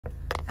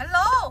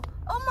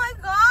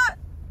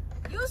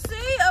You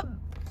see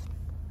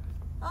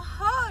a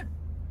herd,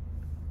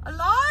 a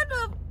lot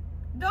of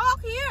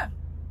dog here.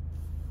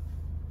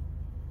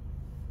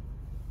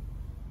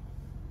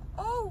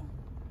 Oh,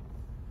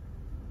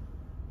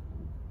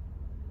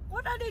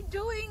 what are they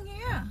doing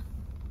here?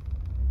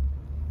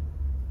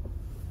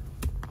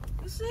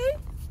 You see?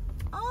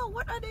 Oh,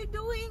 what are they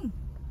doing?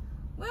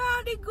 Where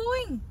are they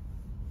going?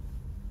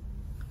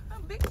 A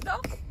big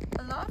dog,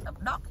 a lot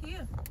of dog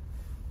here.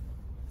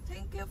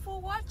 Thank you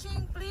for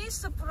watching. Please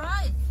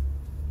subscribe.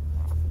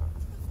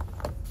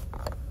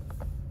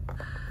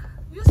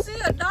 You see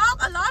a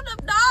dog, a lot of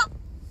dog.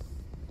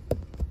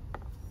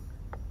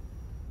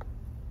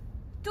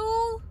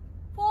 2,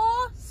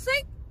 4,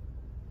 6.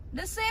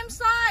 The same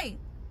size.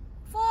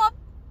 4.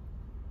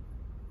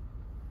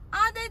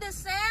 Are they the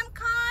same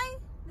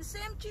kind? The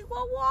same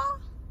Chihuahua?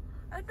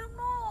 I don't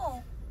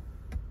know.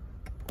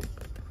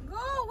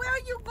 Go, where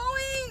are you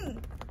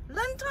going?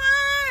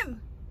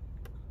 Lunchtime.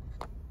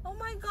 Oh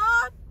my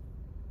God.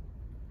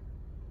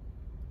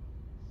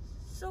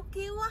 So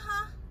cute,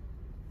 huh?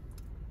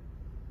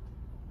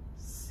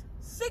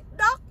 Sick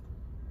dog.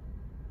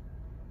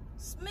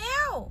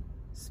 Smell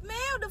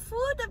the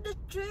food of the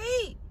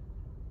tree.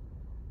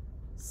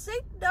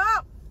 Sick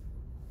dog.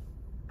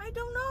 I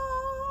don't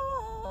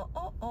know.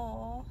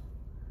 Oh.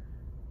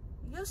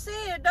 You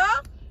see a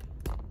dog?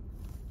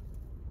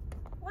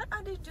 What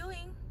are they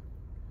doing?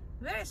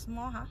 Very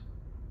small, huh?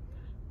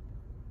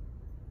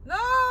 Go.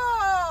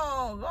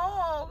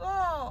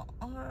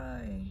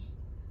 Okay.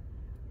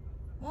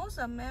 Most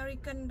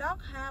American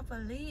dogs have a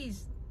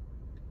leash.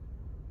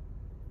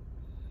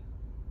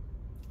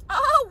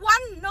 Oh,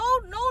 one, no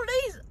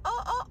leash.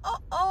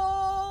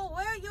 Oh.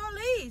 Where your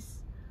leash?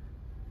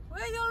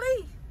 Where your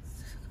leash?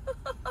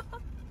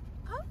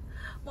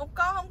 Một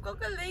con không có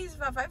cái leash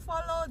và phải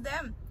follow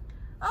them.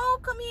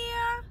 Oh, come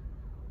here.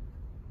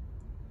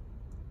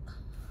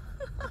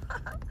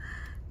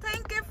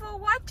 Thank you for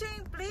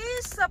watching.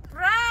 Please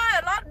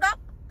subscribe.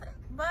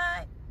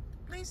 Bye.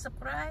 Please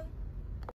subscribe.